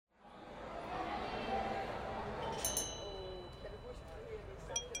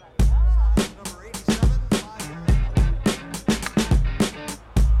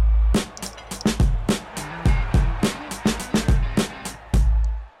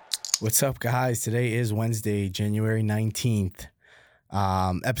What's up, guys? Today is Wednesday, January 19th,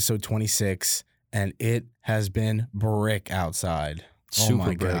 episode 26, and it has been brick outside. Super oh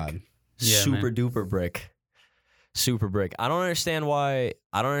my brick. God. Yeah, super duper brick. Super brick. I don't understand why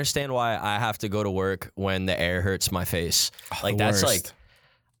I have to go to work when the air hurts my face. Like that's worst. like,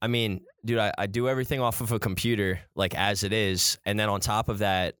 I mean, dude, I do everything off of a computer like as it is. And then on top of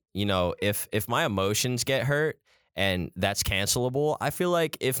that, you know, if my emotions get hurt and that's cancelable, I feel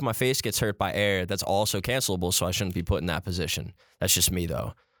like if my face gets hurt by air, that's also cancelable. So I shouldn't be put in that position. That's just me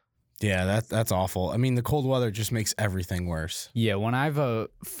though. Yeah, that's awful. I mean, the cold weather just makes everything worse. Yeah, when I have a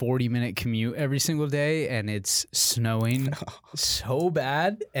 40-minute commute every single day and it's snowing so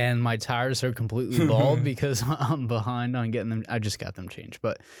bad and my tires are completely bald because I'm behind on getting them. I just got them changed.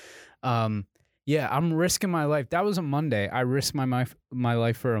 But yeah, I'm risking my life. That was a Monday. I risked my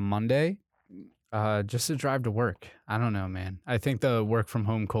life for a Monday just to drive to work. I don't know, man. I think the work from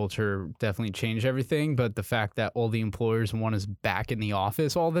home culture definitely changed everything, but the fact that all the employers want us back in the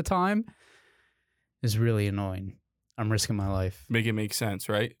office all the time is really annoying. I'm risking my life. Make it make sense,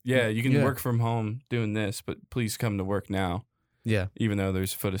 right? Yeah, you can work from home doing this, but please come to work now. Yeah. Even though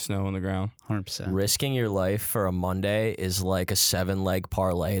there's a foot of snow on the ground. 100%. Risking your life for a Monday is like a 7-leg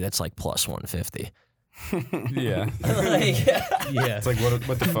parlay that's like plus 150. Yeah. Like, Yeah. It's like,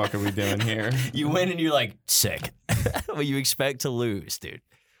 what the fuck are we doing here? you win and you're like sick. But you expect to lose, dude.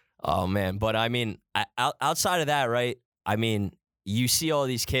 Oh, man. But I mean, outside of that, right? I mean, you see all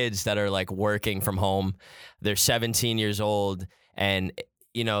these kids that are like working from home. They're 17 years old and,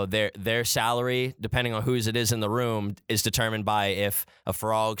 you know, their salary, depending on whose it is in the room, is determined by if a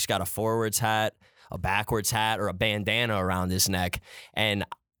frog's got a forwards hat, a backwards hat, or a bandana around his neck. And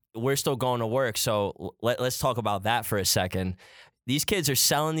we're still going to work, so let's talk about that for a second. These kids are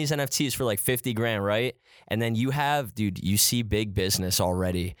selling these NFTs for like 50 grand, right? And then you see big business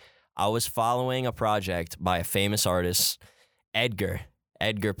already. I was following a project by a famous artist, Edgar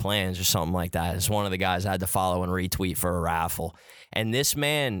Plans or something like that. It's one of the guys I had to follow and retweet for a raffle. And this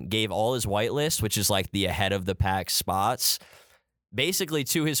man gave all his whitelist, which is like the ahead of the pack spots, basically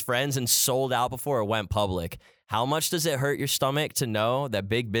to his friends and sold out before it went public. How much does it hurt your stomach to know that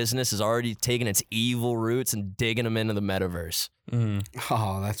big business is already taking its evil roots and digging them into the metaverse?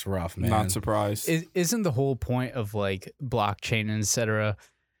 Oh, that's rough, man. Not surprised. Isn't the whole point of like blockchain and et cetera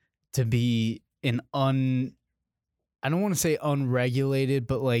to be an I don't want to say unregulated,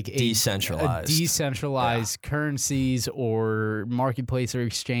 but like decentralized currencies or marketplace or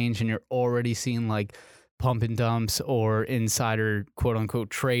exchange, and you're already seeing like pump and dumps or insider quote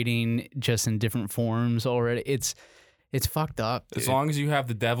unquote trading just in different forms already. It's fucked up, dude. As long as you have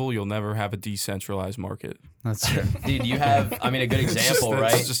the devil, you'll never have a decentralized market. That's true. Dude, you have, I mean, a good example,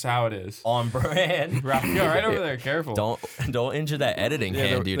 right? That's just how it is. On brand. Yeah, right over there. Careful. Don't injure that editing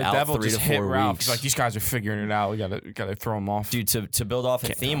hand, dude. The out devil 3 just to 4 hit Ralph. weeks. He's like, these guys are figuring it out. We gotta throw them off. Dude, to build off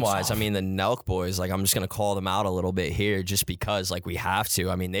it theme-wise, I mean, the Nelk boys, like, I'm just going to call them out a little bit here just because, like, we have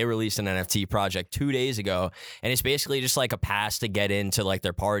to. I mean, they released an NFT project 2 days ago, and it's basically just, like, a pass to get into, like,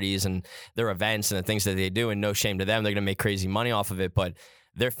 their parties and their events and the things that they do, and no shame to them. They're going to make crazy money off of it, but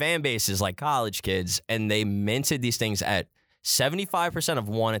their fan base is like college kids, and they minted these things at 75% of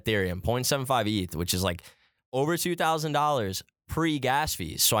 1 Ethereum, 0.75 ETH, which is like over $2,000 pre-gas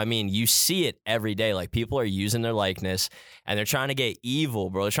fees. So, I mean, you see it every day. Like, people are using their likeness, and they're trying to get evil,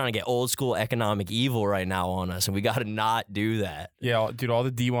 bro. They're trying to get old school economic evil right now on us, and we got to not do that. Yeah, dude, all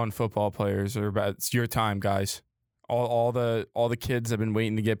the D1 football players are about, it's your time, guys. All the kids have been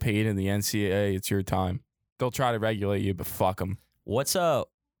waiting to get paid in the NCAA. It's your time. They'll try to regulate you, but fuck them. What's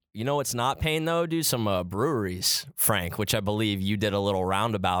you know what's not paying though, dude? Some breweries, Frank, which I believe you did a little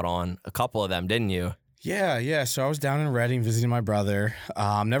roundabout on a couple of them, didn't you? Yeah. So I was down in Reading visiting my brother.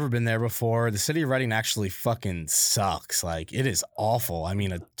 Never been there before. The city of Reading actually fucking sucks. Like, it is awful. I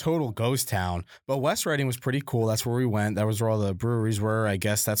mean, a total ghost town. But West Reading was pretty cool. That's where we went. That was where all the breweries were. I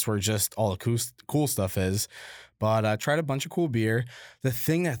guess that's where just all the cool stuff is. But I tried a bunch of cool beer. The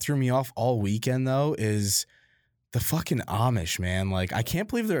thing that threw me off all weekend, though, is the fucking Amish, man. Like, I can't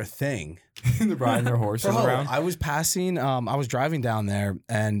believe they're a thing. They're riding their horses around. I was passing, I was driving down there,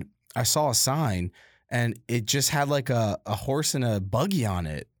 and I saw a sign, and it just had like a horse and a buggy on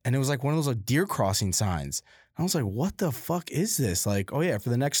it. And it was like one of those like deer crossing signs. I was like, what the fuck is this? Like, oh yeah, for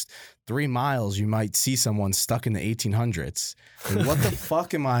the next 3 miles, you might see someone stuck in the 1800s. Like, what the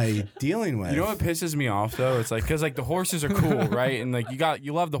fuck am I dealing with? You know what pisses me off though? It's like, cause like the horses are cool, right? And like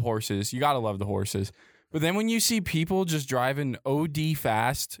you love the horses. You gotta love the horses. But then when you see people just driving OD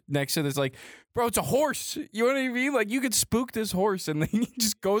fast next to this, like, bro, it's a horse. You know what I mean? Like, you could spook this horse, and then he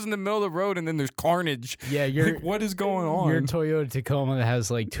just goes in the middle of the road, and then there's carnage. Yeah, Like, what is going on? Your Toyota Tacoma that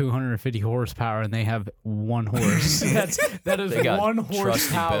has like 250 horsepower, and they have one horse. That is They got one trusty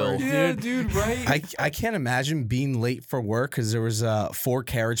horsepower, Bill. Yeah, dude. dude, right? I can't imagine being late for work because there was a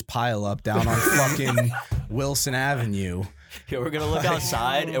 4-carriage pileup down on fucking Wilson Avenue. Yeah, we're gonna look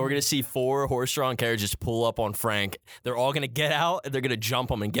outside and we're gonna see 4 horse-drawn carriages pull up on Frank. They're all gonna get out and they're gonna jump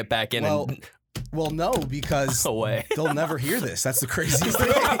him and get back in. Well, no, because Away. they'll never hear this. That's the craziest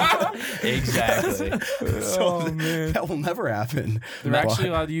thing. Exactly. So man. that will never happen. They're actually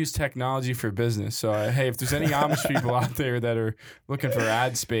allowed to use technology for business. So, hey, if there's any Amish people out there that are looking for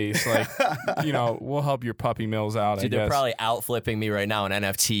ad space, like, we'll help your puppy mills out, Dude, they're probably out flipping me right now in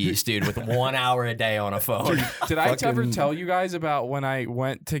NFTs, dude, with 1 hour a day on a phone. Did I ever fucking- tell you guys about when I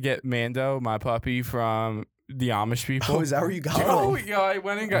went to get Mando, my puppy, from the Amish people? Oh, is that where you got Oh, him? yeah, I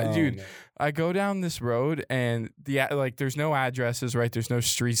went and got, Oh, dude. man. I go down this road and there's no addresses, right? There's no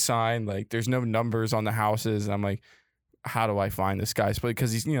street sign, like there's no numbers on the houses. And I'm like, how do I find this guy's place?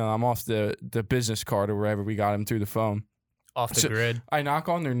 Because he's, I'm off the business card or wherever we got him through the phone. Off the So- grid. I knock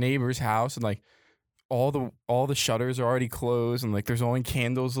on their neighbor's house and like all the shutters are already closed and like there's only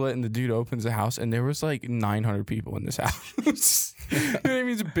candles lit, and the dude opens the house and there was like 900 people in this house. You know what I mean?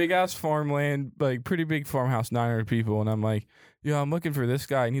 It's a big ass farmland, like pretty big farmhouse, 900 people, and I'm like, yeah, I'm looking for this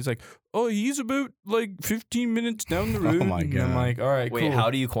guy, and he's like, oh, he's about like 15 minutes down the road. my And God. I'm like, all right, Wait, cool.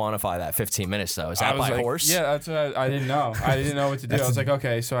 how do you quantify that 15 minutes though? Is I that was by like, horse? Yeah, that's what I didn't know. I didn't know what to do. I was like,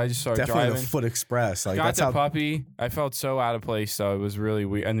 okay, so I just started Definitely driving. the Foot Express. Like Got that's the how. puppy. I felt so out of place, though. It was really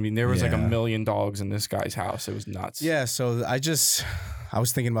weird. I mean, there was like Yeah. 1 million dogs in this guy's house. It was nuts. Yeah, so I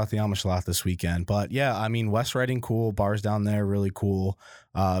was thinking about the Amish a lot this weekend, but yeah, I mean, West Reading, cool. Bars down there, really cool.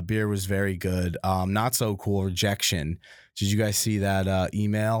 Beer was very good. Not so cool. Rejection. Did you guys see that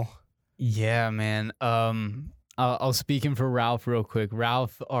email? Yeah, man. I'll speak in for Ralph real quick.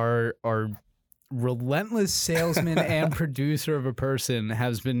 Ralph, our relentless salesman and producer of a person,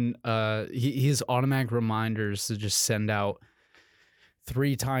 has been he has automatic reminders to just send out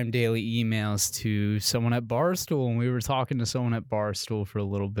 3-time daily emails to someone at Barstool, and we were talking to someone at Barstool for a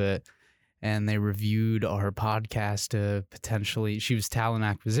little bit, and they reviewed our podcast to potentially, she was talent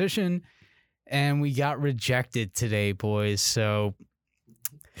acquisition, and we got rejected today, boys. So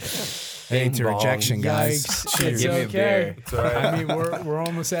Hey, it's a Bing bong. rejection, guys. Yikes. It's Give me a okay. beer. It's all right. I mean, we're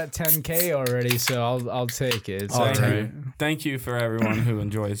almost at 10K already, so I'll take it. It's I'll all take right. it. Thank you for everyone who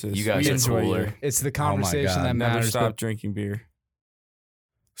enjoys this. You guys We are enjoy cooler. you. It's the God. conversation that Never matters. stop but drinking beer.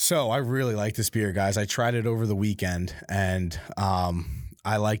 So I really like this beer, guys. I tried it over the weekend, and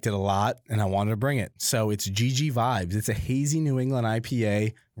I liked it a lot, and I wanted to bring it. So it's GG Vibes. It's a hazy New England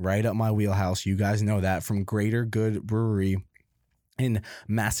IPA, right up my wheelhouse. You guys know that, from Greater Good Brewery in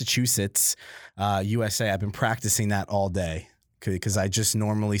Massachusetts, USA. I've been practicing that all day because I just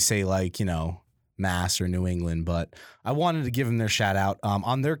normally say like, Mass or New England, but I wanted to give them their shout out.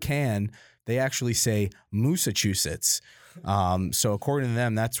 On their can, they actually say Massachusetts. So according to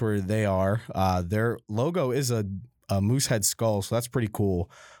them, that's where they are. Their logo is a moose head skull, so that's pretty cool.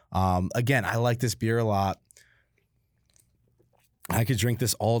 Again, I like this beer a lot. I could drink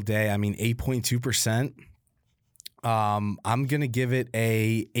this all day. I mean, 8.2%. I'm gonna give it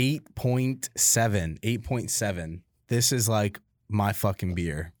a 8.7. 8.7. This is like my fucking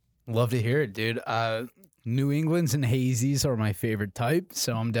beer. love to hear it, dude. New Englands and hazies are my favorite type,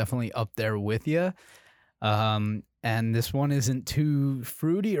 so I'm definitely up there with you. And this one isn't too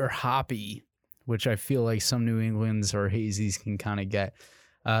fruity or hoppy, which I feel like some New Englands or hazies can kind of get.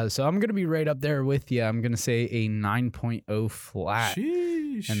 So I'm going to be right up there with you. I'm going to say a 9.0 flat.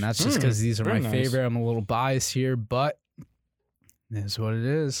 Sheesh. And that's just because these are my very nice. favorite. I'm a little biased here, but it is what it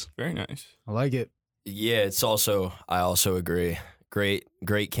is. Very nice. I like it. Yeah, I also agree.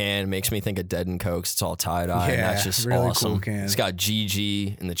 Great can. Makes me think of Dead and Cokes. It's all tie-dye. And Yeah, that's just really cool awesome. can. It's got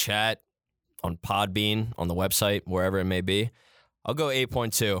GG in the chat, on Podbean, on the website, wherever it may be. I'll go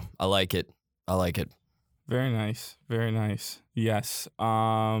 8.2. I like it. Very nice. Very nice. Yes.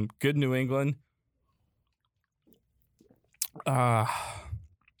 Good New England. Yeah,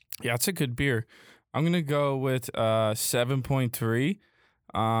 it's a good beer. I'm gonna go with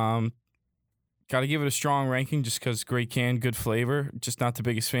 7.3. Got to give it a strong ranking just because great can, good flavor. Just not the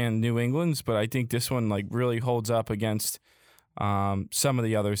biggest fan of New England's, but I think this one like really holds up against some of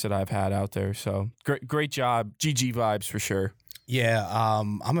the others that I've had out there. So great job, GG Vibes for sure. Yeah,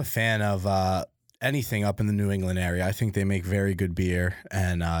 I'm a fan of anything up in the New England area. I think they make very good beer,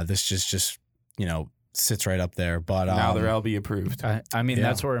 and this just sits right up there. But Now they're LB approved. I mean, Yeah.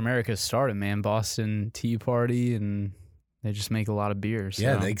 that's where America started, man. Boston Tea Party, and they just make a lot of beers.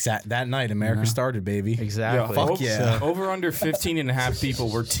 yeah, so. that night America started, baby. Exactly. fuck yeah. Over under 15 and a half people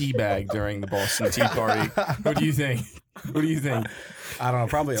were teabagged during the Boston Tea Party. What do you think? What do you think? I don't know,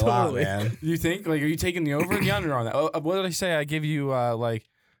 probably a lot, man. You think? Like, are you taking the over or the under on that? What did I say? I give you like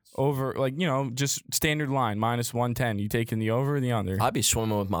over, like, you know, just standard line minus 110. You taking the over or the under? I'd be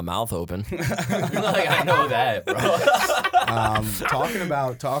swimming with my mouth open. Like, I know that, bro.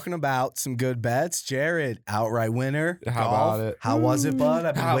 Talking about some good bets. Jared, outright winner. How golf. about it? How was it, bud?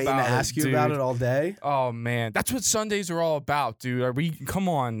 I've been How waiting to about it, ask you about dude? it all day. Oh man, that's what Sundays are all about, dude. Are we? Come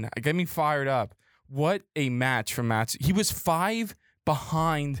on, get me fired up. What a match from Mats. He was 5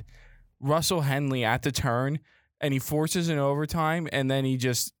 behind Russell Henley at the turn, and he forces an overtime, and then he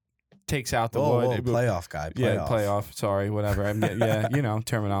just takes out the wood. Playoff guy. Yeah, playoff. Sorry, whatever. Yeah, you know,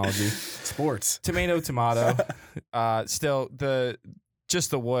 terminology. Sports. Tomato. Still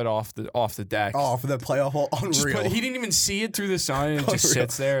just the wood off the deck. Oh, for the playoff hole, unreal. He didn't even see it through the sun. It just Unreal.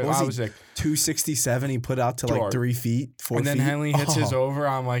 sits there. What was I he, was like, 267. He put out to like Sure. 3 feet, 4 and feet. then Henley hits his Oh. over.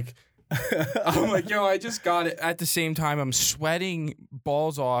 I'm like, yo, I just got it. At the same time, I'm sweating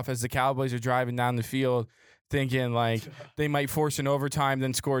balls off as the Cowboys are driving down the field, thinking like they might force an overtime,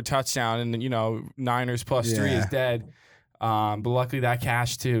 then score a touchdown, and you know Niners plus 3 is Yeah. dead. But luckily that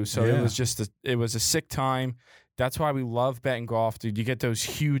cashed too. So Yeah. it was a sick time. That's why we love betting golf, dude. You get those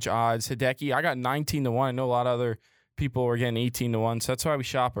huge odds. Hideki, I got 19-1. I know a lot of other people were getting 18-1. So that's why we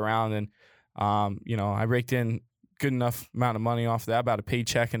shop around. And you know, I raked in good enough amount of money off that, about a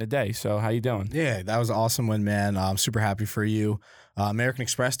paycheck in a day. So how you doing? Yeah, that was an awesome win, man. I'm super happy for you. American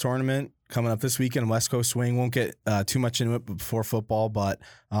Express tournament coming up this weekend. West Coast Swing. Won't get too much into it before football, but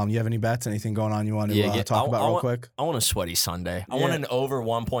you have any bets? Anything going on you want to talk about real quick? I want a sweaty Sunday. I Yeah. want an over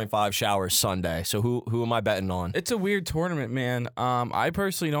 1.5 showers Sunday. So who am I betting on? It's a weird tournament, man. I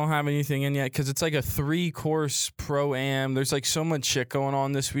personally don't have anything in yet because it's like a 3-course pro-am. There's like so much shit going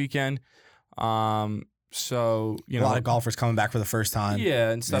on this weekend. So, you A know, lot of golfers coming back for the first time. yeah,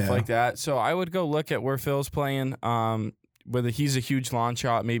 and stuff Yeah. like that. So I would go look at where Phil's playing. Whether he's a huge launch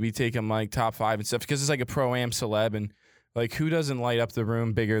shot, maybe take him like top 5 and stuff because it's like a pro-am celeb, and like who doesn't light up the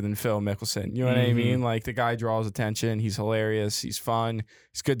room bigger than Phil Mickelson? You know what I mean? Like the guy draws attention. He's hilarious. He's fun.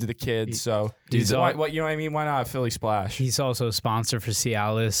 He's good to the kids. So He's what you know what I mean? Why not Philly Splash? He's also a sponsor for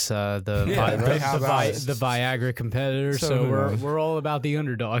Cialis, Yeah, right. How about it? the Viagra competitor. So So who knows? we're all about the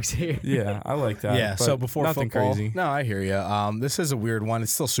underdogs here. Yeah, I like that. Yeah, but so before nothing football, crazy. No, I hear you. This is a weird one.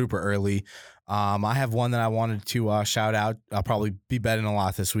 It's still super early. I have one that I wanted to shout out. I'll probably be betting a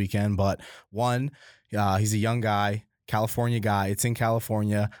lot this weekend, but one, he's a young guy, California guy. It's in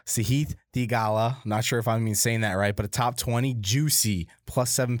California. Sahith Theegala. I'm not sure if I'm even saying that right, but a top 20 juicy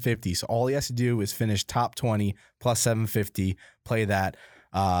plus 750. So all he has to do is finish top 20 plus 750. Play that.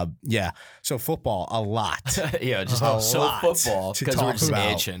 Yeah. So football, a lot. Yeah, just A so lot football to because we're talk just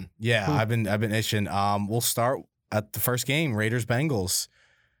about. itching. Yeah, I've been itching. We'll start at the first game, Raiders Bengals.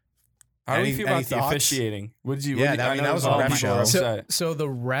 How do you Any- feel any about the thaughts? officiating? What did you? Yeah, what did you- I I mean, know that was a all ref people show. are So, upset. so the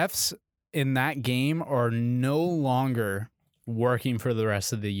refs in that game are no longer working for the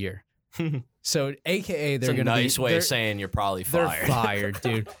rest of the year. So, AKA, It's they're a going to nice be way they're- of saying you're probably they're fired. fired,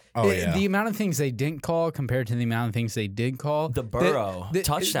 dude. Oh, yeah. The amount of things they didn't call compared to the amount of things they did call. The Burrow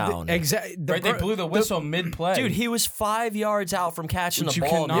touchdown. Exactly. Right, they blew the whistle mid-play. Dude, he was 5 yards out from catching Which the you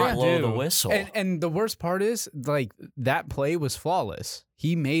ball and cannot not blow do. the whistle. And the worst part is, like, that play was flawless.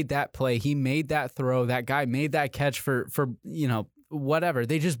 He made that play. He made that throw. That guy made that catch for you know, whatever.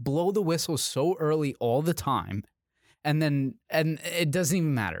 They just blow the whistle so early all the time. And it doesn't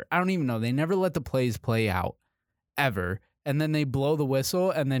even matter. I don't even know. They never let the plays play out ever. And then they blow the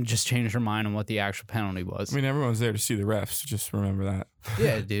whistle and then just change their mind on what the actual penalty was. I mean, everyone's there to see the refs. Just remember that.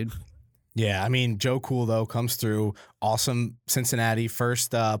 Yeah, dude. Yeah, I mean, Joe Cool, though, comes through. Awesome Cincinnati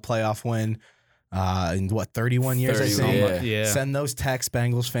first playoff win in, 31 years, I 30, think. yeah. Yeah. Send those texts,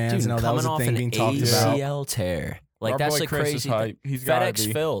 Bengals fans. Dude, You know, that was coming a off thing an being talked about. ACL tear. Like, Our that's boy the Chris is crazy hype. thing. He's gotta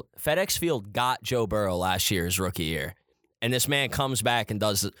be. FedEx Field got Joe Burrow last year, his rookie year. And this man comes back and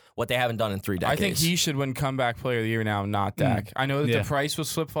does what they haven't done in 3 decades. I think he should win comeback player of the year now, not Dak. I know that Yeah. the price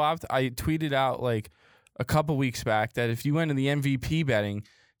was flip flopped. I tweeted out like a couple weeks back that if you went to the MVP betting,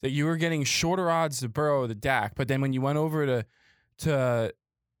 that you were getting shorter odds to Burrow than Dak. But then when you went over to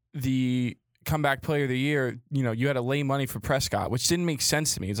the comeback player of the year, you know, you had to lay money for Prescott, which didn't make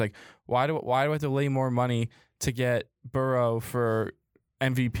sense to me. It's like, why do I have to lay more money to get Burrow for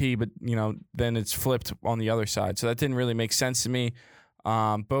MVP, but you know, then it's flipped on the other side. So that didn't really make sense to me.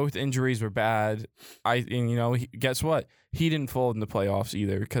 Both injuries were bad. Guess what? He didn't fold in the playoffs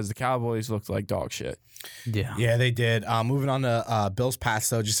either because the Cowboys looked like dog shit. Yeah. Yeah, they did. Moving on to Bills Pats,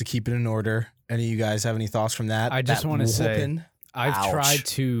 though, just to keep it in order. Any of you guys have any thoughts from that? I just That want to say, whooping? I've Ouch. tried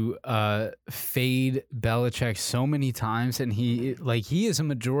to fade Belichick so many times, and he is a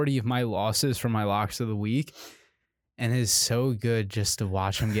majority of my losses for my locks of the week, and it's so good just to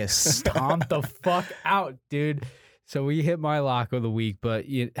watch him get stomped the fuck out, dude. So we hit my lock of the week, but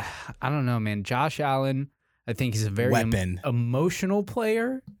I don't know, man. Josh Allen, I think he's a very Weapon. emotional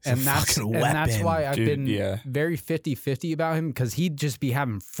player, He's a fucking and that's weapon. why I've Dude, been yeah. very 50-50 about him, because he'd just be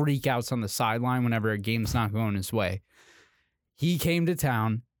having freakouts on the sideline whenever a game's not going his way. He came to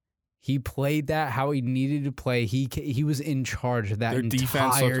town. He played that how he needed to play. He was in charge of that Their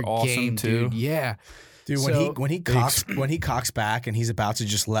defense entire looked awesome, game, too. dude. Yeah. Dude, So- when he cocks back and he's about to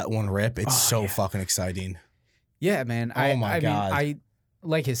just let one rip, it's so fucking exciting. Yeah, man. Oh my I God. mean,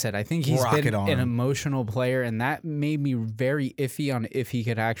 like I said, I think he's Rocket been arm. an emotional player, and that made me very iffy on if he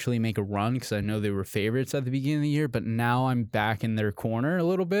could actually make a run, because I know they were favorites at the beginning of the year, but now I'm back in their corner a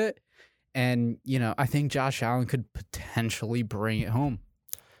little bit. And, I think Josh Allen could potentially bring it home.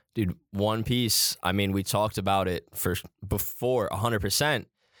 Dude, one piece. I mean, we talked about it before 100%.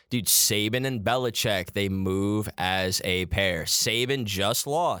 Dude, Saban and Belichick, they move as a pair. Saban just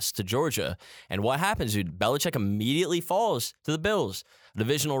lost to Georgia. And what happens, dude? Belichick immediately falls to the Bills, a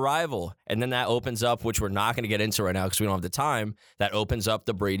divisional rival. And then that opens up, which we're not going to get into right now because we don't have the time, that opens up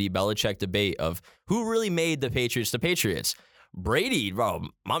the Brady-Belichick debate of who really made the Patriots the Patriots. Brady, bro,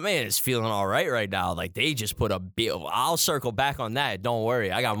 my man is feeling all right now. Like, they just put a big... I'll circle back on that. Don't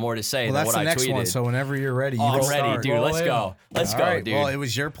worry. I got more to say Well, than that's what the I next tweeted. one. So whenever you're ready, you I'm can ready, start. dude. Roll Let's in. go. Let's All go, right, dude. Well, it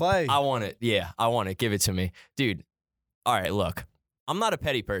was your play. I want it. Yeah, I want it. Give it to me. Dude. All right, look. I'm not a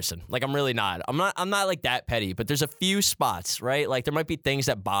petty person. Like, I'm really not. I'm not like that petty, but there's a few spots, right? Like, there might be things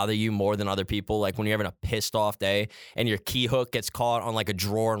that bother you more than other people. Like when you're having a pissed off day and your key hook gets caught on like a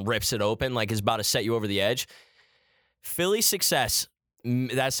drawer and rips it open, like it's about to set you over the edge. Philly success,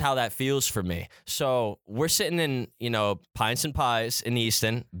 that's how that feels for me. So we're sitting in, Pints and Pies in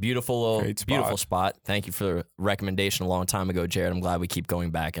Easton. Beautiful Great spot. beautiful spot. Thank you for the recommendation a long time ago, Jared. I'm glad we keep going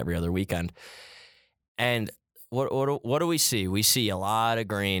back every other weekend. And what do we see? We see a lot of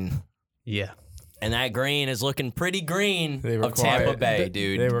green. Yeah. And that green is looking pretty green They were of Tampa quiet. Bay, The-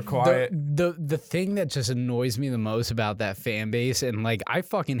 dude. They were quiet. The thing that just annoys me the most about that fan base, and like I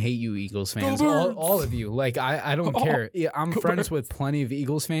fucking hate you Eagles fans, all of you. Like I don't care. Yeah, I'm friends with plenty of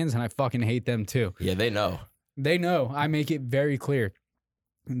Eagles fans, and I fucking hate them too. Yeah, they know. They know. I make it very clear.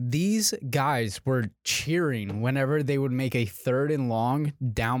 These guys were cheering whenever they would make a 3rd and long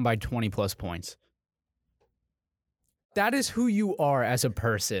down by 20 plus points. That is who you are as a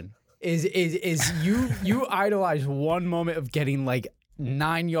person. Is you idolize one moment of getting like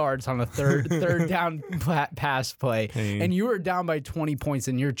 9 yards on a third down pass play, Hey. and you are down by 20 points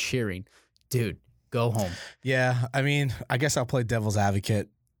and you're cheering. Dude, go home. Yeah, I mean, I guess I'll play devil's advocate.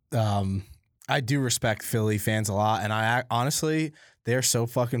 I do respect Philly fans a lot, and I honestly, they're so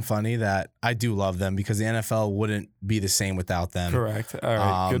fucking funny that I do love them because the NFL wouldn't be the same without them. Correct. All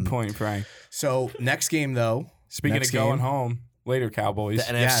right. Good Um, point, Frank. So next game though, Speaking next of going game. home, later Cowboys.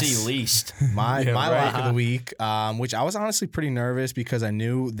 The NFC Yes. least. my Yeah, my right. lock of the week, which I was honestly pretty nervous because I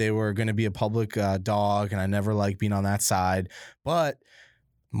knew they were going to be a public dog, and I never like being on that side. But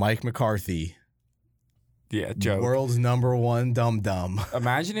Mike McCarthy, Yeah, joke. world's #1 dum-dum.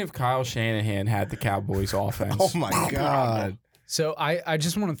 Imagine if Kyle Shanahan had the Cowboys offense. Oh my God. So I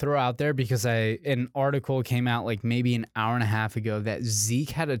just want to throw out there because an article came out like maybe an hour and a half ago that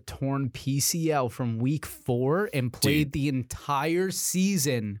Zeke had a torn PCL from week 4 and played the entire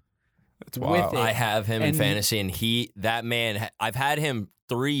season. That's with wild. it. I have him in And- fantasy, and that man, I've had him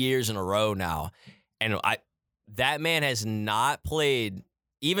 3 years in a row now, and that man has not played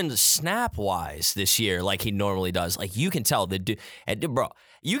even snap wise this year like he normally does. Like you can tell bro.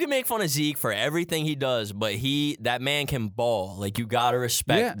 You can make fun of Zeke for everything he does, but that man can ball. Like you gotta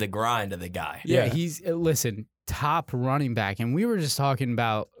respect the grind of the guy. Yeah, Yeah. he's listen, top running back. And we were just talking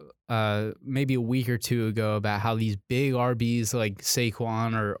about maybe a week or two ago about how these big RBs like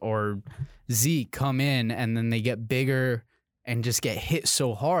Saquon or Zeke come in and then they get bigger and just get hit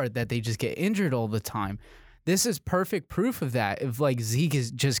so hard that they just get injured all the time. This is perfect proof of that. If like Zeke has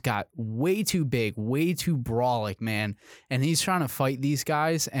just got way too big, way too brolic, man, and he's trying to fight these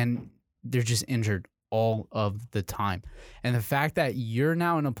guys and they're just injured all of the time. And the fact that you're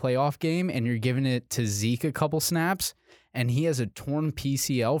now in a playoff game and you're giving it to Zeke a couple snaps and he has a torn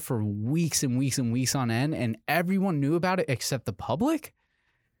PCL for weeks and weeks and weeks on end and everyone knew about it except the public.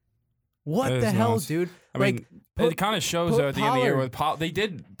 What That the is hell, nuts. dude? I Like, mean, put- it kind of shows put though at the end of the year Pollard-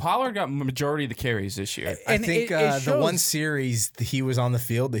 with Pollard got majority of the carries this year. I And think it the one shows- series he was on the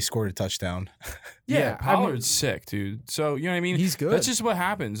field, they scored a touchdown. Yeah, I mean- Pollard's sick, dude. So you know what I mean? He's good. That's just what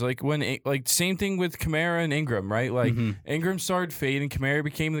happens. Like like same thing with Kamara and Ingram, right? Like Mhm. Ingram started fading, Kamara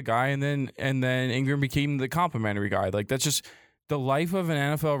became the guy, and then Ingram became the complimentary guy. Like that's just the life of an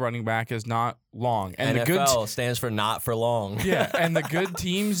NFL running back is not long, and the good NFL stands for not for long. yeah, and the good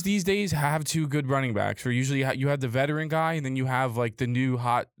teams these days have two good running backs. Where usually you have the veteran guy, and then you have like the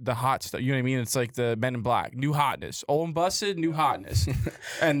hot stuff. You know what I mean? It's like the Men in Black, new hotness, old and busted, new hotness,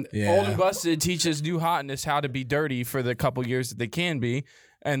 and Yeah. old and busted teaches new hotness how to be dirty for the couple years that they can be.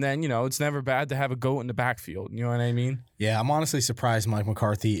 And then, it's never bad to have a goat in the backfield. You know what I mean? Yeah, I'm honestly surprised Mike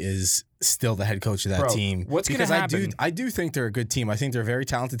McCarthy is still the head coach of that Bro, team. what's gonna because happen? I do think they're a good team. I think they're a very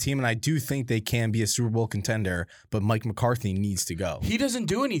talented team, and I do think they can be a Super Bowl contender. But Mike McCarthy needs to go. He doesn't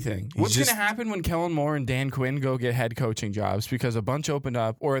do anything. What's going just- to happen when Kellen Moore and Dan Quinn go get head coaching jobs because a bunch opened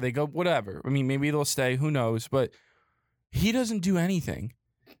up or they go whatever? I mean, maybe they'll stay. Who knows? But he doesn't do anything.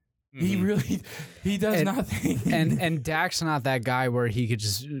 He really he does And- nothing. and Dak's not that guy where he could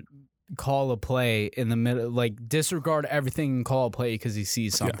just call a play in the middle, like disregard everything and call a play because he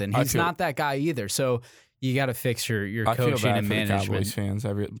sees something. I He's feel- not that guy either. So you got to fix your I feel coaching bad and for the Cowboys management.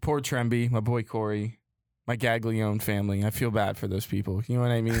 fans. Poor Tremby, my boy Corey, my Gaglione family. I feel bad for those people. You know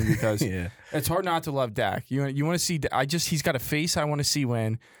what I mean? Because Yeah. it's hard not to love Dak. You want to see? He's got a face I want to see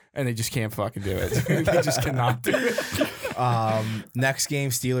win, and they just can't fucking do it. They just cannot do it. Next game,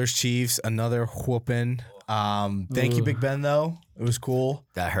 Steelers Chiefs, another whooping. Thank you, Big Ben. Though it was cool.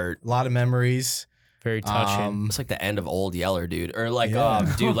 That hurt. A lot of memories. Very touching. It's like the end of Old Yeller, dude. Or like,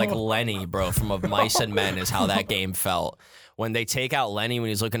 Yeah. dude, like Lenny, bro, from Of Mice and Men is how that game felt. When they take out Lenny when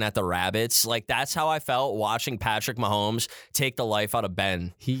he's looking at the rabbits, like that's how I felt watching Patrick Mahomes take the life out of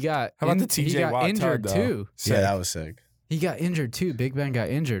Ben. He got How about the he TJ got Watt injured tug, though? too. Yeah, that was sick. He got injured too. Big Ben got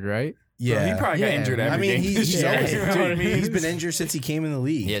injured, right? Yeah, He probably got Yeah, injured man. every I mean, game this he's year. always, You know what I dude, mean? he's been injured since he came in the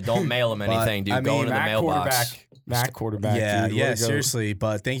league. Yeah, don't mail him But, anything, dude. I Go mean, into the mailbox. Matt quarterback. Yeah, dude. yeah, What a goat. seriously.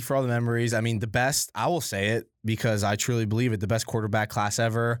 But thank you for all the memories. I mean, the best, I will say it because I truly believe it, the best quarterback class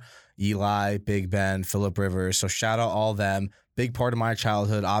ever, Eli, Big Ben, Phillip Rivers. So shout out all them. Big part of my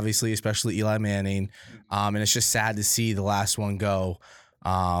childhood, obviously, especially Eli Manning. And it's just sad to see the last one go.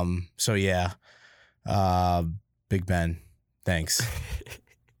 So yeah, Big Ben, thanks.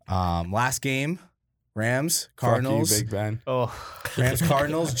 Last game, Rams, Cardinals. Fuck you, Big Ben. Oh, Rams,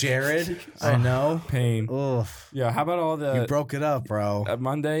 Cardinals, Jared. I know. Pain. Oh, Yeah. How about all you the broke it up, bro.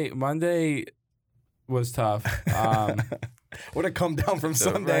 Monday was tough. Would have come down from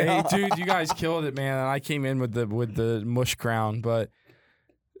Sunday, Right? huh? Dude, you guys killed it, man. And I came in with the mush crown, but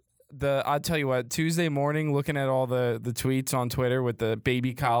I'll tell you what, Tuesday morning looking at all the tweets on Twitter with the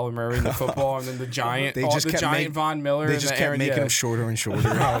baby Kyler Murray and the football and then the giant They just kept Von Miller They and just the kept Aaron, making yeah. him shorter and shorter.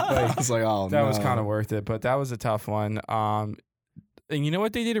 I was like, oh, That was no. kind of worth it, but that was a tough one. And you know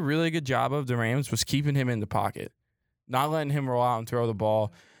what they did a really good job of, the Rams, was keeping him in the pocket, not letting him roll out and throw the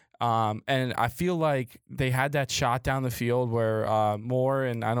ball. And I feel like they had that shot down the field where Moore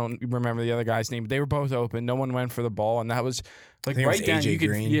and I don't remember the other guy's name, but they were both open. No one went for the ball, and that was like think it was right down. AJ You could,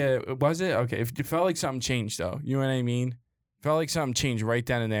 Green. yeah, was it? Okay, it felt like something changed though. You know what I mean? Felt like something changed right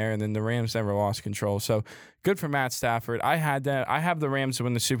then and there, and then the Rams never lost control. So good for Matt Stafford. I had that. I have the Rams to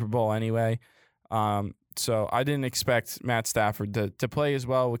win the Super Bowl anyway. So I didn't expect Matt Stafford to play as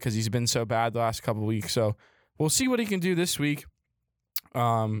well because he's been so bad the last couple of weeks. So we'll see what he can do this week.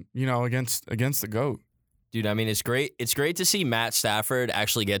 Against the GOAT. Dude, I mean, it's great. It's great to see Matt Stafford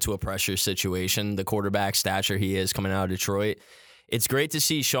actually get to a pressure situation, the quarterback stature he is coming out of Detroit. It's great to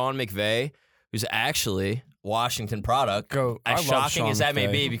see Sean McVay, who's actually Washington product. Go. I As love shocking Sean as that may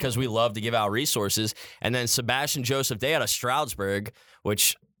McVay. be, because we love to give out resources. And then Sebastian Joseph Day out of Stroudsburg,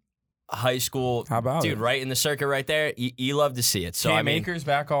 which high school, How about dude, it? right in the circuit right there. You love to see it. So, Cam I mean, Akers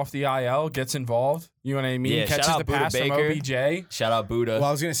back off the IL, gets involved. You know what I mean? Yeah, shout Catches out the Budda pass from Baker. OBJ. shout out Buddha. Well,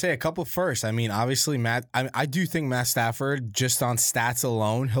 I was going to say a couple first. I mean, obviously, I do think Matt Stafford, just on stats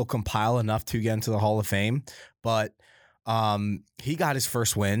alone, he'll compile enough to get into the Hall of Fame. But he got his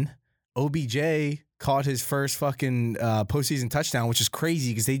first win. OBJ caught his first fucking postseason touchdown, which is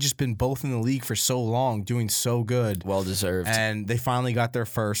crazy because they've just been both in the league for so long, doing so good. Well deserved. And they finally got their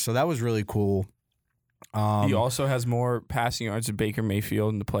first. So that was really cool. He also has more passing yards than Baker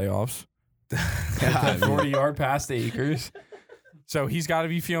Mayfield in the playoffs. yeah, I That mean, 40-yard pass to Akers. So he's got to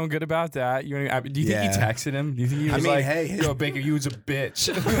be feeling good about that. Do you think he Yeah. texted him? Do you think he was yo, Baker, you was a bitch.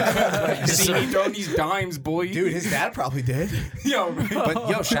 Like, see me throwing these dimes, boy. Dude, his dad probably did. Yo, right? But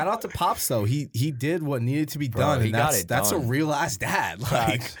yo, shout out to Pops though. He did what needed to be Bro, done. he And got it that's done. a real ass dad.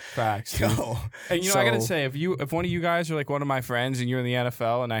 Like, Facts. Dude. yo. And I gotta So- say, if one of you guys are like one of my friends and you're in the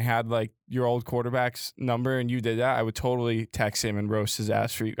NFL and I had like your old quarterback's number and you did that, I would totally text him and roast his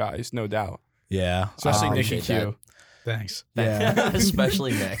ass for you guys, no doubt. Yeah. Especially I Nicky appreciate Q. Thanks. Yeah.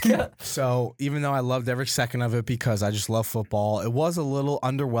 Especially Nick. So even though I loved every second of it because I just love football, it was a little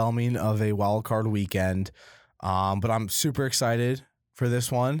underwhelming of a wild card weekend. But I'm super excited for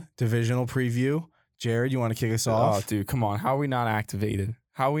this one divisional preview. Jared, you want to kick us Oh, off? dude, come on. How are we not activated?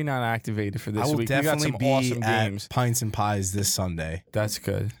 How are we not activated for this I will week? We got definitely some be awesome at games. Pints and Pies this Sunday. That's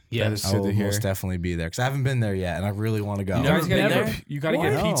good. Yeah. That is I good will to hear. most definitely be there because I haven't been there yet, and I really want to go. You guys Never gotta been get, you gotta What?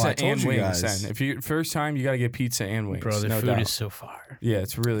 get No, I pizza told and you wings. guys. Then, if you first time, you gotta get pizza and wings. Bro, the no food doubt. is so fire. Yeah,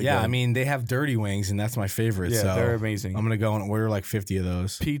 it's really Yeah, good. I mean they have dirty wings, and that's my favorite. yeah, so they're amazing. I'm gonna go and order like 50 of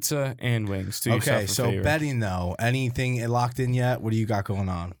those. Pizza and wings. Do yourself Okay, a so favor. betting though, anything locked in yet? What do you got going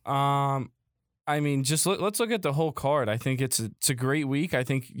on? I mean, just let's look at the whole card. I think it's a great week. I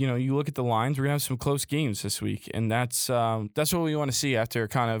think you look at the lines. We're gonna have some close games this week, and that's what we want to see after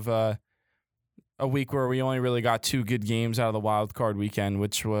kind of a week where we only really got two good games out of the wild card weekend,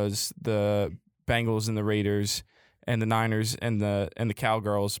 which was the Bengals and the Raiders, and the Niners and the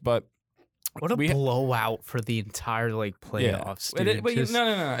Cowgirls. But What a we- blowout for the entire playoffs, dude. But Just-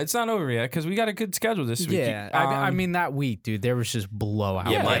 no, it's not over yet because we got a good schedule this week. Yeah, I mean that week, dude. There was just blowout.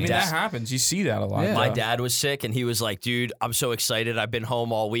 Yeah, Yeah, my I mean dad- that happens. You see that a lot. Yeah. My though. dad was sick, and he was like, "Dude, I'm so excited. I've been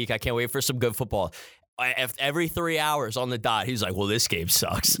home all week. I can't wait for some good football." Every 3 hours on the dot, he's like, "Well, this game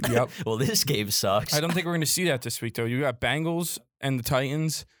sucks." Yep. Well, this game sucks. I don't think we're going to see that this week, though. You got Bengals and the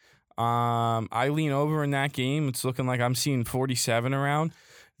Titans. I lean over in that game. It's looking like I'm seeing 47 around.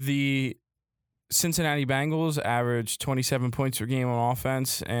 The Cincinnati Bengals average 27 points per game on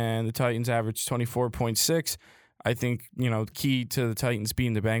offense, and the Titans average 24.6. I think, key to the Titans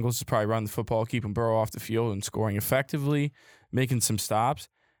beating the Bengals is probably run the football, keeping Burrow off the field and scoring effectively, making some stops.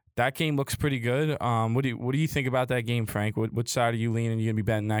 That game looks pretty good. What do you think about that game, Frank? Which side are you leaning? You gonna be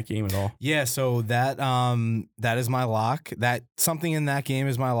betting that game at all? Yeah, so that is my lock. That something in that game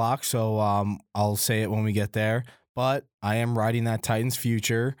is my lock. So I'll say it when we get there. But I am riding that Titans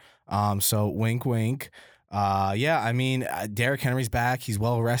future. So wink, wink. Yeah, I mean Derrick Henry's back. He's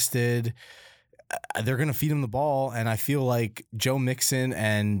well rested. They're gonna feed him the ball, and I feel like Joe Mixon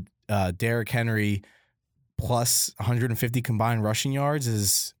and Derrick Henry plus 150 combined rushing yards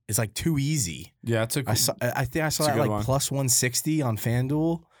is like too easy. Yeah, it's a I think I saw It's a that good like one. plus 160 on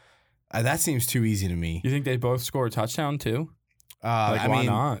FanDuel. That seems too easy to me. You think they both score a touchdown too? I why mean,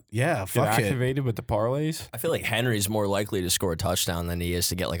 not? Yeah, Get fuck it. activated with the parlays. I feel like Henry's more likely to score a touchdown than he is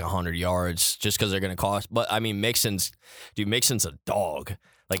to get like 100 yards just because they're going to cost. But I mean, Mixon's a dog.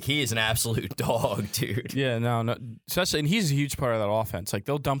 Like, he is an absolute dog, dude. Yeah, no, especially, and he's a huge part of that offense. Like,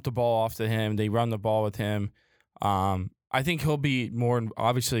 they'll dump the ball off to him. They run the ball with him. I think he'll be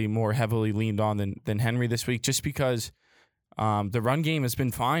obviously more heavily leaned on than Henry this week, just because the run game has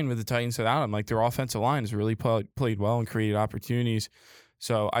been fine with the Titans without him. Like, their offensive line has really played well and created opportunities.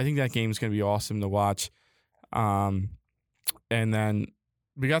 So I think that game is going to be awesome to watch. And then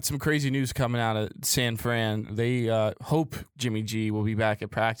we got some crazy news coming out of San Fran. They hope Jimmy G will be back at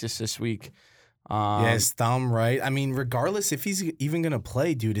practice this week. Yeah, his thumb, right? I mean, regardless if he's even going to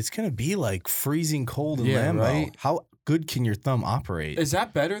play, dude, it's going to be like freezing cold in Yeah, Lambeau. right. How good can your thumb operate? Is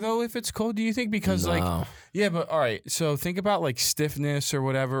that better, though, if it's cold, do you think? Because, No. yeah, but all right. So think about like stiffness or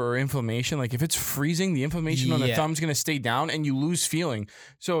whatever or inflammation. Like if it's freezing, the inflammation on the Yeah. thumb's going to stay down and you lose feeling.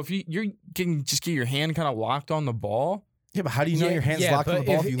 So if you can just get your hand kind of locked on the ball, Yeah, but how do you know Yeah, your hand's yeah, locked on the but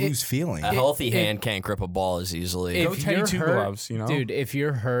ball if if you it- lose feeling? A healthy If- hand can't grip a ball as easily. Go Teddy you're Two hurt, Gloves, dude, if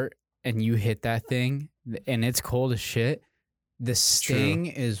you're hurt and you hit that thing and it's cold as shit, the sting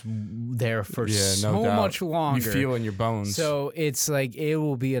is there for Yeah, no so doubt. much longer. You feel in your bones. So it's like it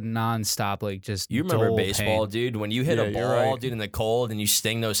will be a nonstop, like just. You remember dull baseball, pain. dude? When you hit Yeah, a you're ball, right. dude, in the cold and you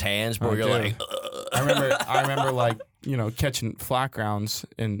sting those hands, bro, I you're do. like, I remember like, catching flat grounds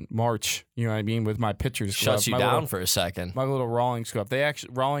in March, you know what I mean, with my pitcher's shuts you glove. down for a second. My little Rawlings glove.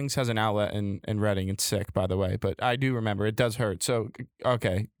 Rawlings has an outlet in Reading. It's sick, by the way, but I do remember it does hurt. So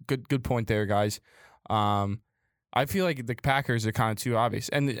okay, good point there, guys. I feel like the Packers are kind of too obvious,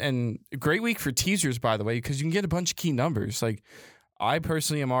 and great week for teasers, by the way, because you can get a bunch of key numbers. Like I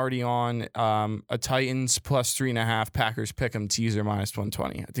personally am already on a Titans plus 3.5, Packers pick'em teaser minus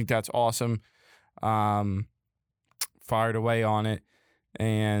 120. I think that's awesome. Fired away on it,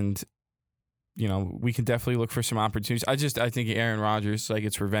 and we can definitely look for some opportunities. I think Aaron Rodgers, like,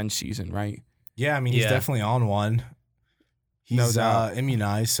 it's revenge season, right? Yeah, I mean, he's Yeah. definitely on one. He's No doubt.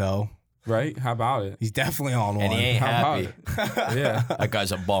 immunized, so Right? How about it? he's definitely on one. And he ain't How happy. about Yeah. That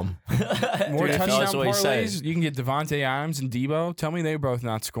guy's a bum. More Dude, touchdown that's what he's saying. parlays. You can get Devontae Adams and Debo. Tell me they're both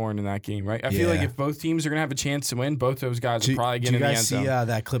not scoring in that game, right? I feel like Yeah. if both teams are gonna have a chance to win, both those guys Do will probably do get you in the guys end see zone.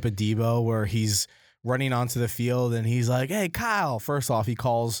 that clip of Debo where he's running onto the field and he's like, "Hey, Kyle." First off, he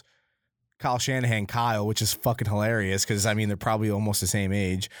calls Kyle Shanahan Kyle, which is fucking hilarious because, I mean, they're probably almost the same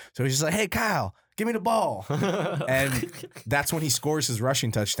age. So he's just like, "Hey, Kyle, give me the ball." And that's when he scores his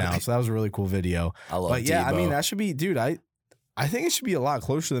rushing touchdown. So that was a really cool video. I love But yeah, I Debo. mean, that should be, dude, I think it should be a lot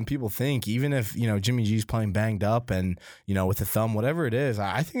closer than people think, even if, Jimmy G's playing banged up and, with the thumb, whatever it is.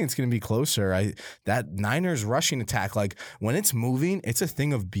 I think it's going to be closer. That Niners rushing attack, like, when it's moving, it's a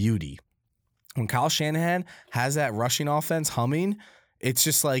thing of beauty. When Kyle Shanahan has that rushing offense humming, it's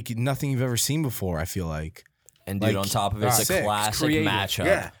just like nothing you've ever seen before, I feel like. And dude, like, on top of it, it's a sick. It's classic creative. matchup.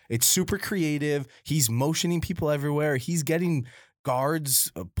 Yeah, it's super creative. He's motioning people everywhere. He's getting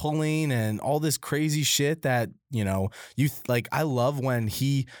guards pulling and all this crazy shit that, I love when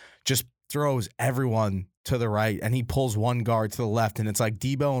he just throws everyone to the right and he pulls one guard to the left and it's like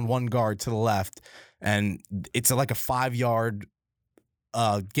Debo and one guard to the left and it's like a 5-yard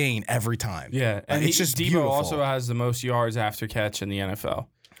gain every time. Yeah, and it's just Debo beautiful. also has the most yards after catch in the NFL.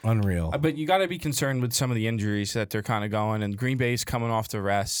 Unreal. But you got to be concerned with some of the injuries that they're kind of going, and Green Bay's coming off the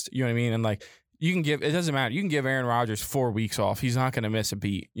rest. You know what I mean? And like, it doesn't matter. You can give Aaron Rodgers 4 weeks off. He's not going to miss a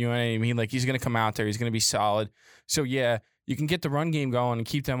beat. You know what I mean? Like, he's going to come out there. He's going to be solid. So yeah, you can get the run game going and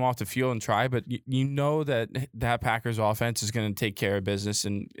keep them off the field and try, but you know that Packers offense is going to take care of business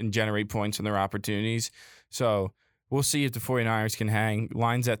and generate points in their opportunities. So we'll see if the 49ers can hang.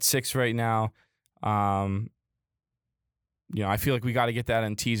 Line's at 6 right now. I feel like we got to get that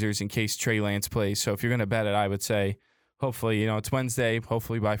in teasers in case Trey Lance plays. So if you're going to bet it, I would say hopefully, it's Wednesday.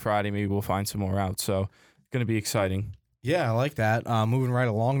 Hopefully by Friday, maybe we'll find some more out. So going to be exciting. Yeah, I like that. Moving right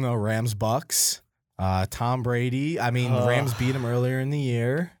along, though, Rams Bucks. Tom Brady. I mean, the Rams beat him earlier in the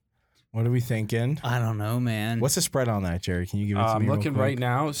year. What are we thinking? I don't know, man. What's the spread on that, Jerry? Can you give it to me I'm real looking quick? right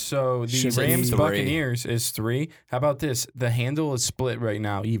now. So the Should be Rams 3. Buccaneers is 3. How about this? The handle is split right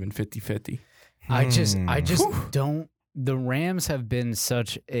now, even 50-50. I just don't. The Rams have been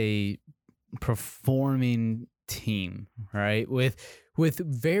such a performing team, right? With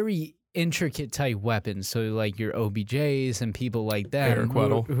very intricate type weapons. So like your OBJs and people like that. Eric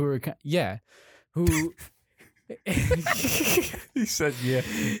Weddle. Who are who He said, yeah.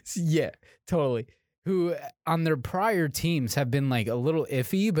 yeah, totally. Who on their prior teams have been like a little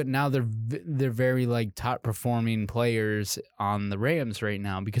iffy, but now they're very like top performing players on the Rams right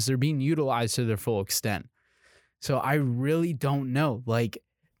now because they're being utilized to their full extent. So I really don't know. Like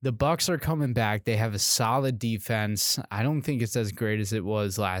the Bucs are coming back. They have a solid defense. I don't think it's as great as it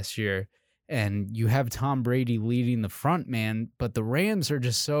was last year. And you have Tom Brady leading the front, man. But the Rams are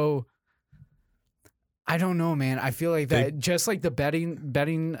just so. I don't know, man. I feel like that just like the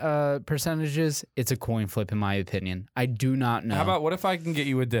betting percentages, it's a coin flip in my opinion. I do not know. How about what if I can get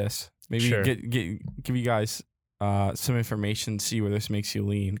you with this? Maybe Sure. give you guys some information, see where this makes you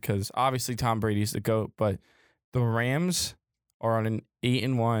lean. Because obviously Tom Brady's the GOAT, but the Rams are on an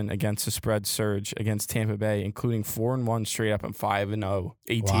 8-1 against the spread surge against Tampa Bay, including 4-1 straight up and 5-0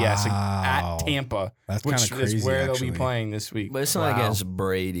 ATS Wow. at Tampa, That's which kind of crazy, is where they'll actually. be playing this week. But it's not Wow. against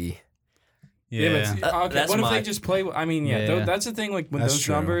Brady. Yeah. but okay, That's what if my- they just play? I mean, Yeah. that's the thing. Like with That's those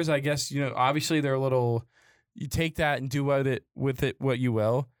true. numbers, I guess obviously they're a little. You take that and do with it what you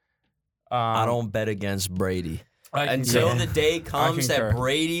will. I don't bet against Brady. I Until concur. the day comes that concur.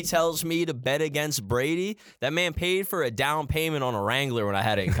 Brady tells me to bet against Brady, that man paid for a down payment on a Wrangler when I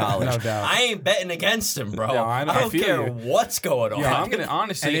had it in college. No doubt. I ain't betting against him, bro. No, I don't feel care you. what's going on. Yeah, I'm gonna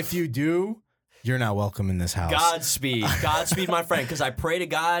honestly. And if you do, you're not welcome in this house. Godspeed, my friend. Because I pray to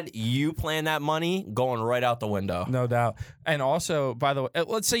God you plan that money going right out the window. No doubt. And also, by the way,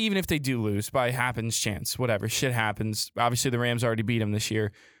 let's say even if they do lose by happens chance, whatever, shit happens. Obviously, the Rams already beat them this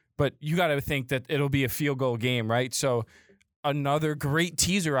year. But you got to think that it'll be a field goal game, right? So another great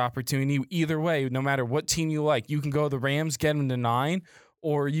teaser opportunity either way, no matter what team you like. You can go the Rams, get them to 9,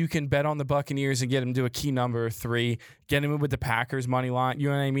 or you can bet on the Buccaneers and get them to a key number 3, get them with the Packers money line. You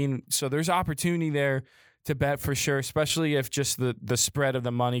know what I mean? So there's opportunity there to bet for sure, especially if just the spread of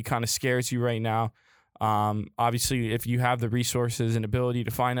the money kind of scares you right now. Obviously, if you have the resources and ability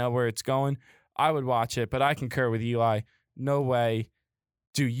to find out where it's going, I would watch it. But I concur with Eli. No way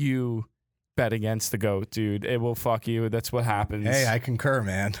do you bet against the GOAT, dude. It will fuck you. That's what happens. Hey, I concur,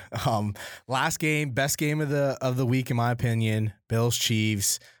 man. Last game, best game of the week in my opinion. Bills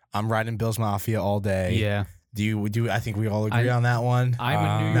Chiefs. I'm riding Bills Mafia all day. Yeah. I think we all agree on that one.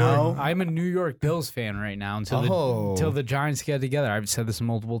 I'm a New York Bills fan right now until the Giants get together. I've said this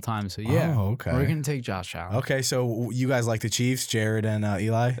multiple times. So yeah, okay. We're gonna take Josh Allen. Okay, so you guys like the Chiefs, Jared and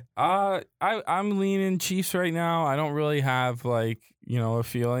Eli? I'm leaning Chiefs right now. I don't really have a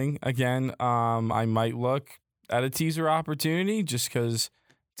feeling. Again, I might look at a teaser opportunity just because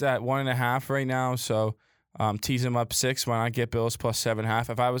it's at 1.5 right now. So tease them up 6. Why not get Bills plus 7.5?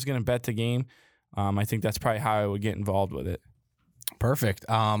 If I was gonna bet the game, I think that's probably how I would get involved with it. Perfect.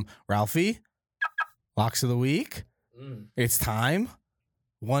 Ralphie, locks of the week. It's time.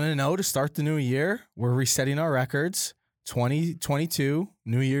 1-0 to start the new year. We're resetting our records. 2022,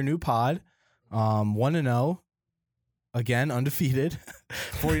 new year, new pod. 1-0. Again, undefeated.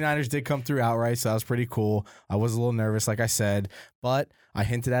 49ers did come through outright, so that was pretty cool. I was a little nervous, like I said, but I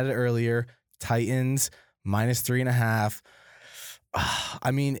hinted at it earlier. Titans, minus 3.5.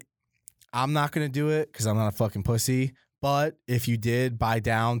 I mean, I'm not going to do it because I'm not a fucking pussy. But if you did buy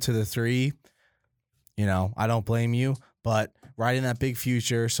down to the 3, I don't blame you. But riding that big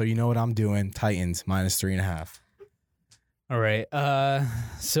future, so you know what I'm doing. Titans, minus 3.5. All right.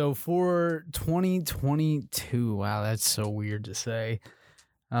 So for 2022, wow, that's so weird to say.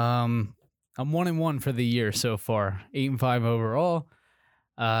 I'm 1-1 for the year so far, 8-5 overall.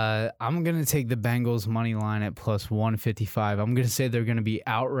 I'm gonna take the Bengals money line at plus 155. I'm gonna say they're gonna be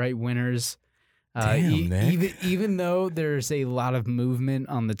outright winners. Damn, Nick. Even though there's a lot of movement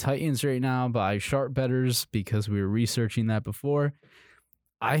on the Titans right now by sharp bettors because we were researching that before,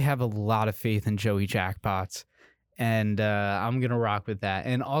 I have a lot of faith in Joey Jackpots. And I'm going to rock with that.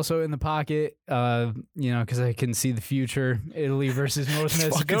 And also in the pocket, because I can see the future, Italy versus North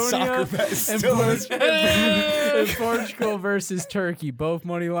Macedonia. And Portugal versus Turkey. Both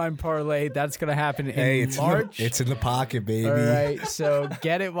money line parlay. That's going to happen in March. It's in the pocket, baby. All right. So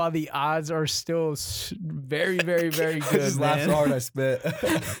get it while the odds are still very, very, very good. Just laughed hard I spit.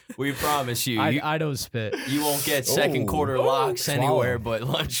 We promise you. I don't spit. You won't get second quarter locks anywhere but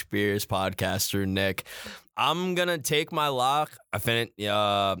Lunch Beers podcaster Nick. I'm going to take my lock. I finished,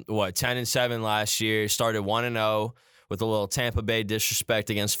 10-7 last year. Started 1-0 with a little Tampa Bay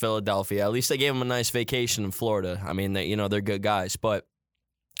disrespect against Philadelphia. At least I gave them a nice vacation in Florida. I mean, they're good guys. But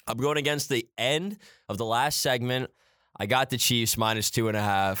I'm going against the end of the last segment. I got the Chiefs minus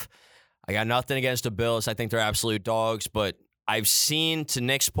 2.5. I got nothing against the Bills. I think they're absolute dogs. But I've seen, to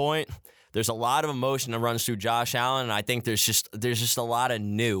Nick's point, there's a lot of emotion that runs through Josh Allen, and I think there's just a lot of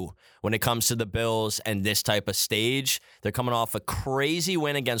new when it comes to the Bills and this type of stage. They're coming off a crazy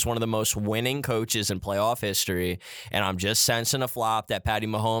win against one of the most winning coaches in playoff history, and I'm just sensing a flop that Patty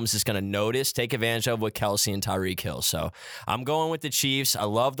Mahomes is going to notice, take advantage of with Kelsey and Tyreek Hill. So I'm going with the Chiefs. I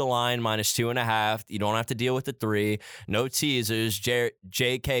love the line, minus 2.5. You don't have to deal with the 3. No teasers.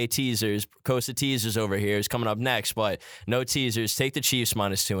 JK teasers, Costa teasers over here is coming up next, but no teasers. Take the Chiefs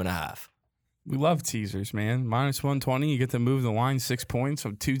minus 2.5. We love teasers, man. Minus 120, you get to move the line 6 points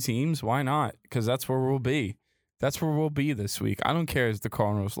of 2 teams. Why not? Because that's where we'll be. That's where we'll be this week. I don't care if the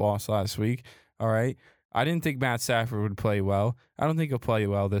Cardinals lost last week, all right? I didn't think Matt Stafford would play well. I don't think he'll play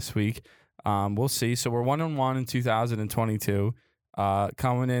well this week. We'll see. So we're 1-1 in 2022,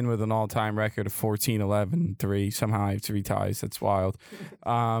 coming in with an all-time record of 14-11-3. Somehow I have 3 ties. That's wild.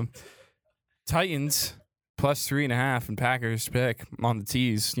 Titans plus 3.5 and Packers pick on the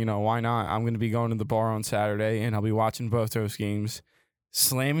tees. Why not? I'm going to be going to the bar on Saturday, and I'll be watching both those games,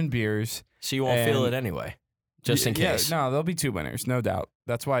 slamming beers. So you won't feel it anyway, just in case. Yeah, no, there'll be 2 winners, no doubt.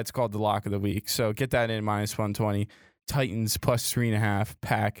 That's why it's called the lock of the week. So get that in, minus 120. Titans plus 3.5,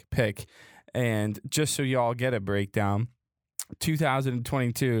 Pack pick. And just so y'all get a breakdown,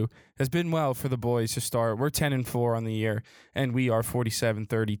 2022 has been well for the boys to start. We're 10-4 on the year, and we are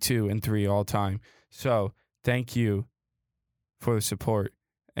 47-32-3 all time. So thank you for the support,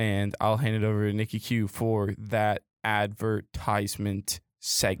 and I'll hand it over to Nikki Q for that advertisement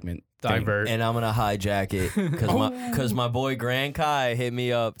segment. Divert. And I'm going to hijack it because my boy Grand Kai hit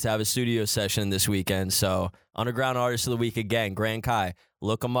me up to have a studio session this weekend. So Underground Artist of the Week again, Grand Kai,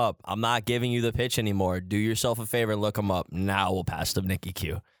 look him up. I'm not giving you the pitch anymore. Do yourself a favor and look him up. Now we'll pass to Nikki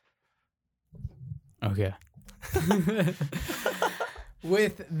Q. Okay.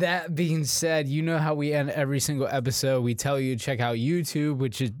 With that being said, you know how we end every single episode. We tell you to check out YouTube,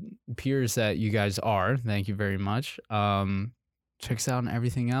 which it appears that you guys are. Thank you very much. Check us out on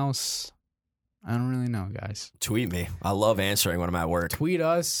everything else. I don't really know, guys. Tweet me. I love answering when I'm at work. Tweet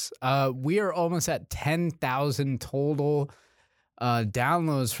us. We are almost at 10,000 total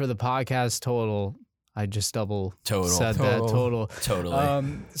downloads for the podcast total. I just double Total. said that total.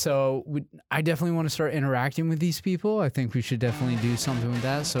 Totally. So I definitely want to start interacting with these people. I think we should definitely do something with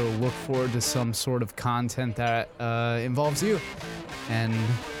that. So look forward to some sort of content that involves you. And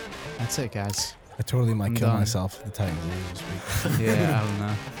that's it, guys. I totally might I'm kill done. myself if the Titans lose this week. Yeah, I don't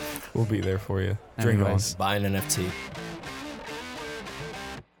know. We'll be there for you. Drink on. Anyways. Buy an NFT.